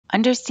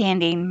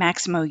Understanding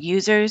Maximo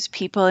users,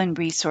 people, and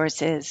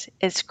resources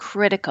is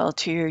critical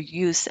to your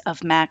use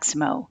of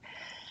Maximo.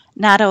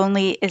 Not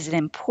only is it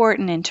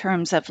important in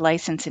terms of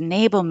license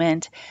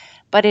enablement,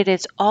 but it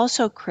is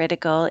also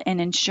critical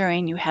in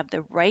ensuring you have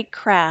the right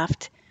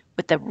craft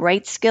with the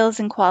right skills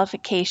and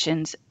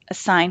qualifications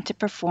assigned to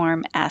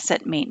perform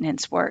asset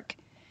maintenance work.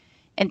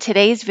 In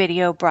today's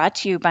video, brought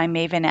to you by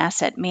Maven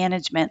Asset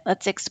Management,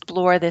 let's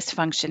explore this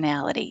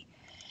functionality.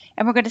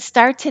 And we're going to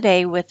start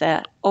today with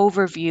an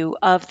overview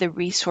of the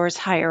resource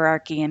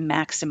hierarchy in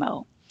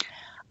Maximo.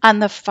 On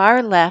the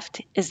far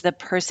left is the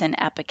person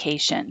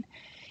application.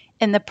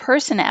 In the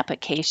person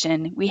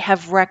application, we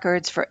have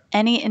records for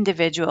any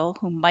individual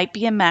who might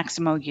be a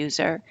Maximo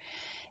user.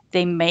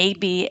 They may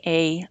be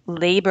a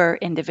labor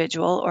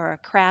individual or a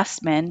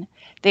craftsman.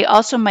 They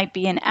also might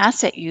be an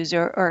asset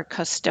user or a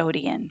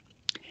custodian.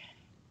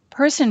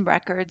 Person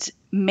records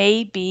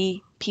may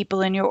be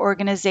people in your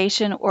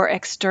organization or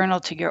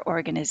external to your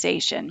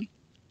organization.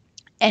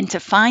 And to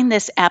find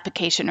this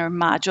application or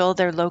module,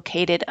 they're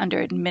located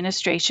under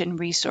Administration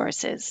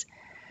Resources.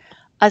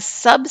 A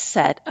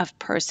subset of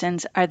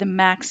persons are the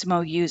Maximo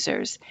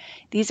users.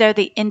 These are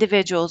the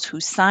individuals who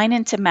sign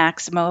into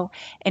Maximo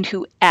and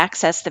who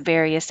access the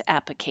various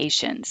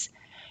applications.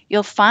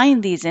 You'll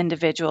find these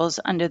individuals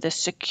under the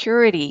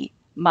Security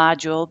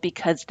module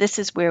because this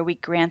is where we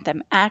grant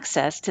them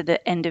access to the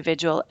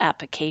individual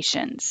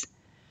applications.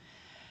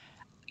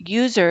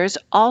 Users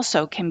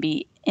also can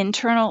be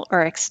internal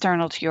or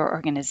external to your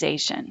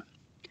organization.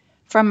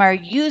 From our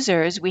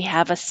users, we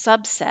have a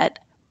subset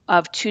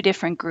of two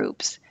different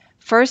groups.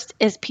 First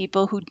is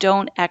people who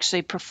don't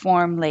actually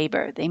perform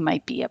labor. They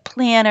might be a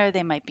planner,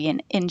 they might be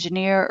an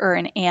engineer or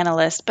an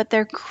analyst, but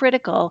they're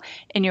critical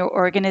in your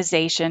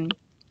organization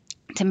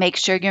to make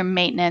sure your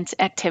maintenance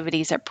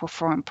activities are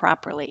performed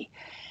properly.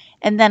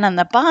 And then on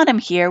the bottom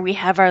here, we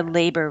have our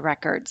labor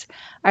records.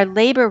 Our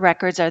labor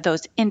records are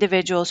those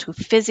individuals who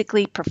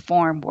physically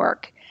perform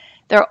work.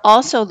 They're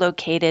also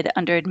located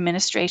under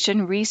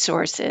Administration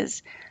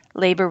Resources.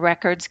 Labor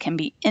records can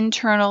be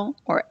internal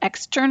or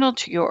external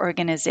to your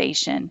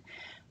organization.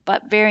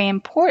 But very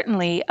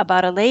importantly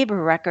about a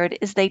labor record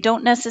is they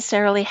don't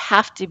necessarily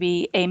have to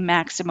be a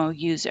Maximo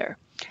user.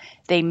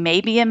 They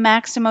may be a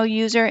Maximo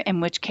user, in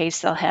which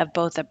case they'll have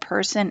both a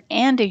person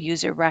and a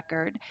user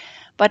record.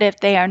 But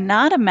if they are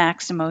not a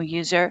Maximo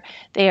user,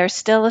 they are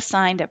still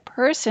assigned a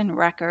person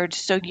record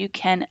so you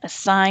can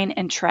assign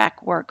and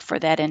track work for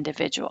that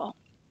individual.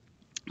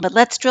 But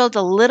let's drill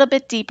a little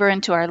bit deeper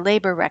into our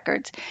labor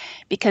records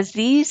because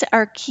these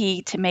are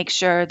key to make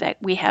sure that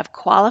we have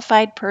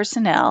qualified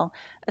personnel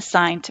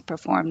assigned to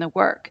perform the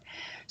work.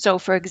 So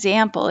for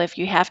example, if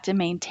you have to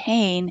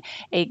maintain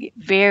a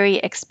very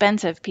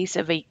expensive piece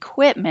of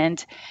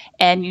equipment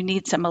and you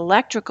need some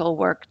electrical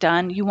work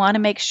done, you want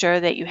to make sure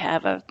that you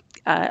have a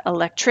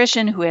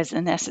electrician who has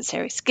the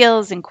necessary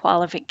skills and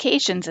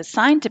qualifications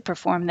assigned to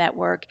perform that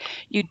work.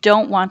 You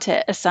don't want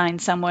to assign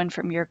someone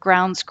from your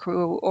grounds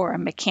crew or a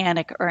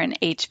mechanic or an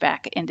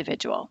HVAC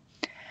individual.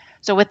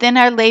 So within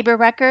our labor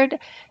record,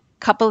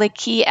 couple of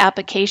key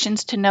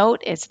applications to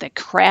note is the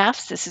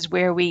crafts. This is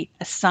where we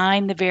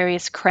assign the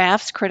various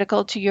crafts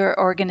critical to your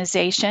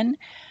organization.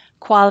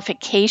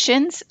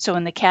 Qualifications, so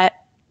in the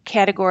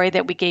category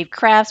that we gave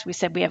crafts, we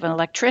said we have an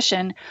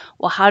electrician.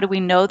 Well, how do we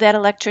know that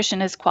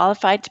electrician is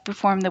qualified to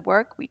perform the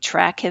work? We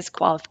track his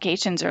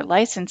qualifications or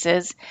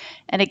licenses.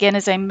 And again,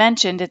 as I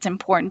mentioned, it's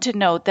important to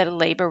note that a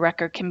labor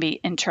record can be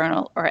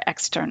internal or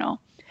external.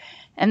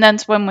 And then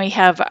when we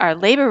have our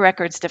labor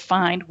records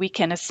defined, we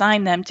can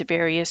assign them to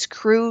various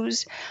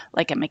crews,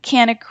 like a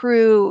mechanic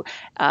crew,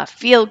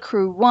 field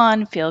crew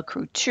 1, field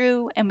crew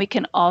 2, and we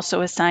can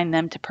also assign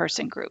them to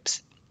person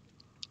groups.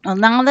 Well,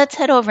 now let's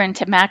head over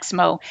into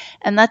Maximo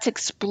and let's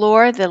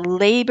explore the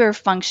labor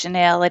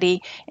functionality,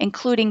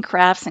 including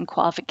crafts and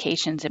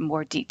qualifications in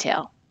more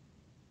detail.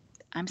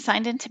 I'm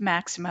signed into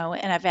Maximo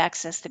and I've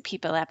accessed the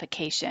people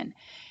application.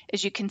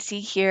 As you can see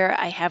here,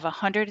 I have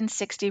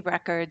 160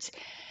 records.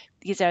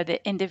 These are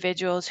the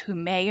individuals who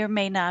may or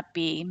may not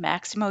be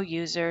Maximo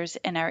users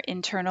and are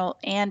internal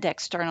and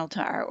external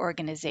to our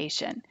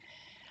organization.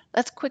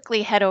 Let's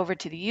quickly head over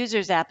to the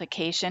users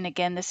application.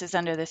 Again, this is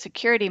under the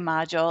security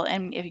module,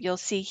 and if you'll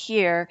see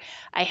here,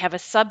 I have a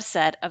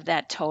subset of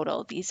that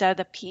total. These are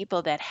the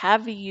people that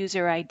have a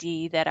user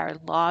ID that are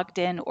logged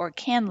in or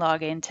can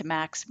log into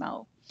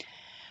Maximo.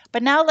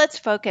 But now let's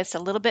focus a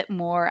little bit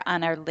more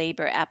on our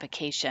labor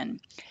application.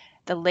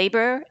 The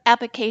labor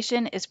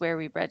application is where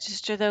we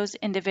register those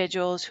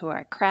individuals who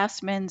are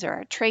craftsmen or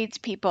our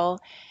tradespeople.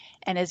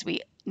 And as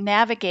we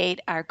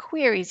navigate our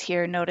queries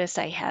here, notice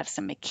I have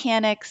some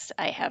mechanics.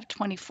 I have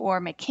 24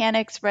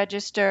 mechanics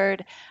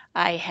registered.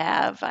 I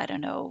have, 5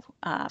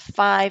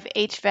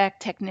 HVAC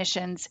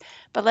technicians.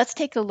 But let's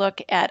take a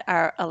look at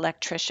our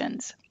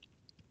electricians.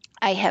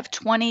 I have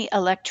 20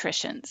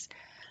 electricians.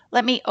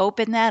 Let me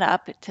open that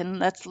up and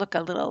let's look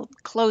a little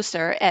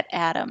closer at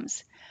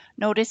atoms.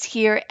 Notice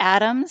here,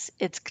 atoms,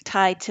 it's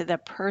tied to the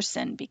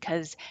person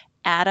because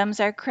Adams,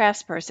 our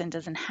craftsperson,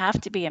 doesn't have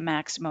to be a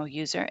Maximo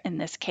user. In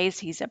this case,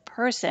 he's a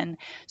person,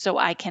 so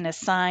I can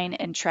assign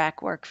and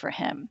track work for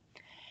him.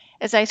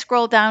 As I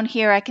scroll down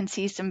here, I can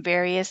see some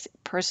various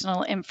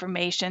personal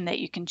information that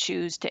you can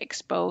choose to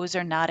expose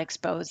or not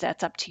expose.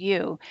 That's up to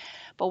you.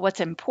 But what's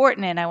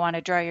important and I want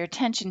to draw your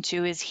attention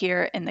to is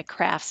here in the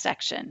craft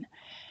section.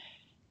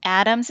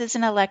 Adams is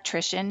an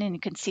electrician, and you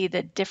can see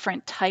the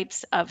different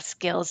types of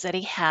skills that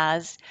he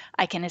has.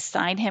 I can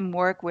assign him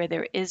work where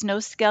there is no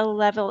skill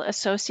level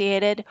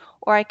associated,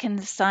 or I can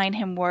assign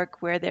him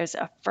work where there's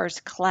a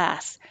first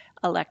class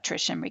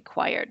electrician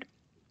required.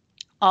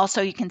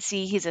 Also, you can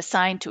see he's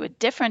assigned to a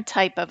different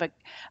type of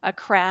a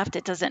craft.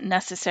 It doesn't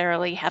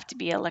necessarily have to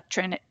be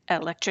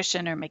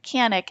electrician or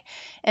mechanic.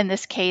 In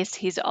this case,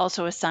 he's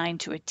also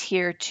assigned to a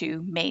tier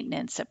 2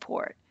 maintenance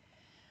support.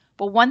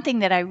 But one thing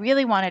that I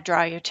really want to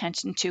draw your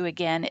attention to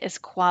again is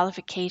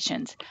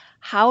qualifications.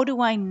 How do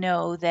I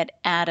know that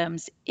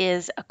Adams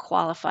is a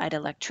qualified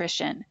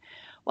electrician?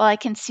 Well, I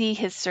can see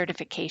his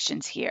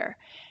certifications here.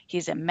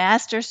 He's a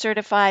master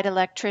certified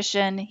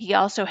electrician. He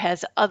also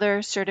has other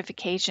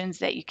certifications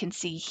that you can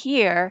see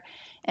here.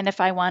 And if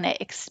I want to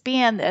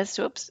expand this,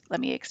 oops, let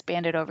me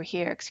expand it over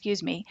here,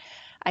 excuse me.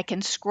 I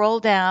can scroll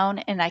down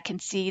and I can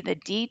see the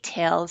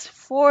details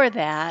for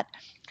that,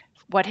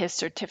 what his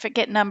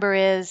certificate number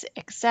is,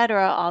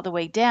 etc., all the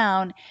way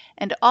down.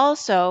 And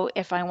also,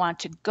 if I want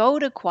to go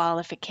to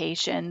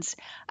qualifications,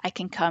 I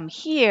can come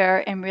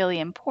here and really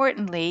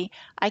importantly,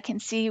 I can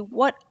see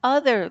what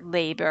other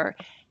labor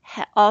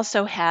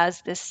also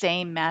has the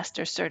same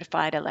master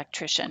certified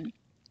electrician.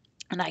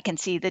 And I can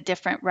see the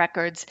different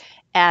records,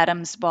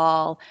 Adams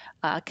Ball,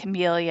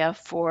 Camellia,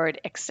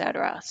 Ford,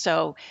 etc.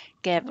 So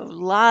give a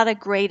lot of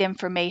great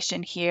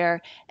information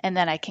here, and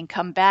then I can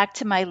come back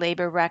to my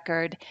labor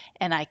record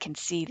and I can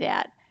see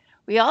that.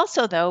 We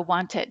also, though,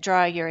 want to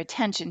draw your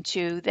attention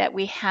to that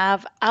we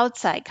have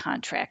outside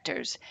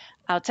contractors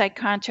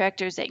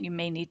that you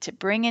may need to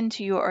bring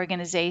into your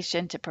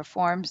organization to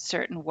perform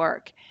certain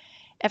work.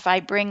 If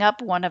I bring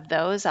up one of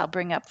those, I'll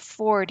bring up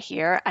Ford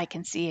here. I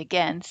can see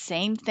again,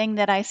 same thing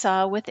that I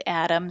saw with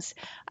Adams.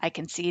 I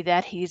can see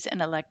that he's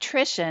an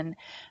electrician,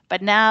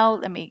 but now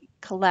let me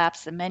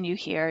collapse the menu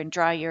here and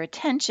draw your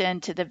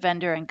attention to the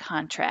vendor and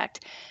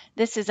contract.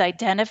 This is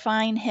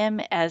identifying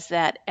him as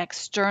that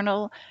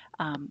external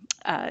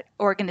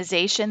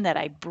organization that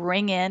I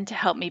bring in to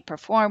help me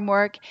perform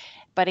work.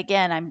 But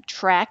again, I'm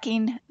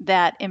tracking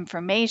that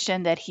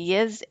information that he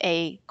is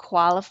a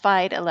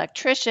qualified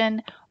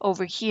electrician.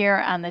 Over here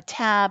on the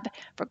tab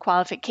for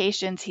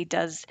qualifications, he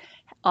does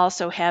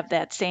also have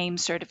that same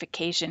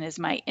certification as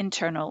my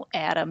internal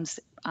Adams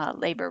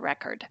labor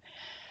record.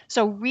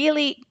 So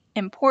really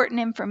important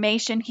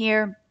information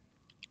here.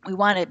 We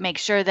want to make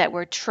sure that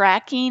we're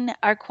tracking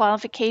our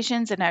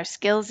qualifications and our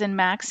skills in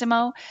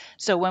Maximo.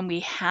 So when we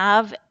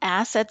have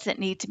assets that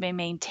need to be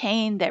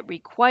maintained that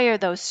require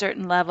those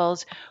certain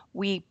levels,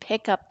 we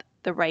pick up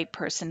the right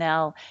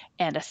personnel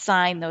and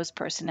assign those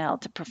personnel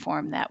to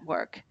perform that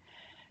work.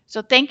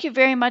 So thank you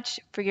very much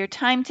for your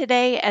time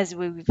today as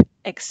we've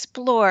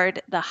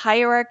explored the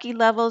hierarchy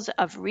levels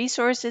of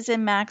resources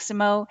in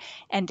Maximo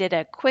and did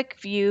a quick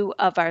view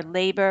of our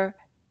labor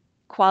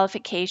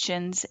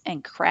qualifications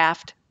and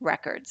craft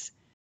records.